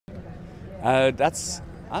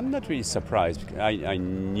I'm not really surprised. I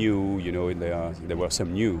knew, there were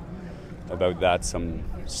some new about that, some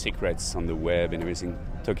secrets on the web and everything,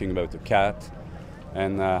 talking about the cat.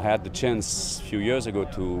 And I had the chance a few years ago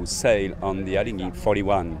to sail on the Alinghi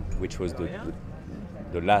 41, which was the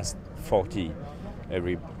last 40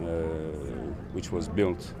 which was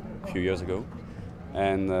built a few years ago.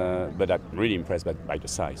 And but I'm really impressed by the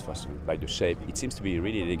size, first of all, by the shape. It seems to be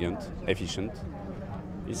really elegant, efficient.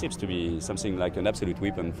 It seems to be something like an absolute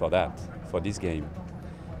weapon for this game.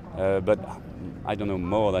 But I don't know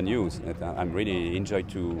more than you. I'm really enjoyed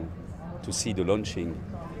to see the launching.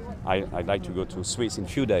 I'd like to go to Swiss in a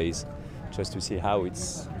few days just to see how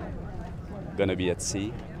it's going to be at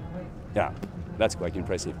sea. Yeah, that's quite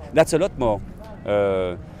impressive. That's a lot more.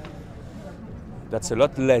 That's a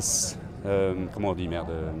lot less. Comment on dit,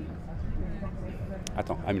 merde?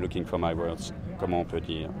 Attends, I'm looking for my words. Comment on peut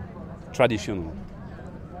dire? Traditional.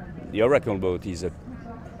 The Oracle boat is a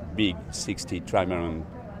big 60 trimaran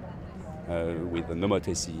with a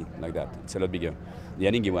nomotesi like that. It's a lot bigger. The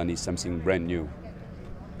Alinghi one is something brand new.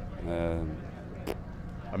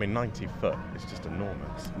 I mean, 90 foot is just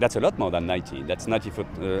enormous. That's a lot more than 90. That's 90 foot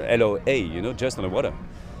LOA, just on the water.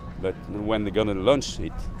 But when they're going to launch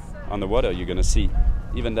it on the water, you're going to see,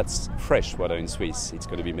 even that's fresh water in Swiss, it's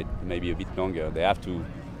going to be maybe a bit longer. They have to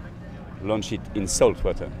launch it in salt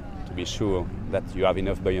water to be sure that you have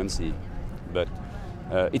enough buoyancy. But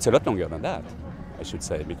it's a lot longer than that, I should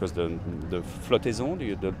say, because the flottaison,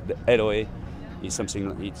 the LOA, is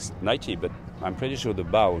something, it's 90, but I'm pretty sure the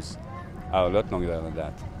bows are a lot longer than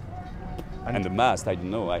that. And the mast, I don't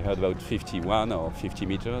know, I heard about 51 or 50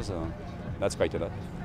 meters. That's quite a lot.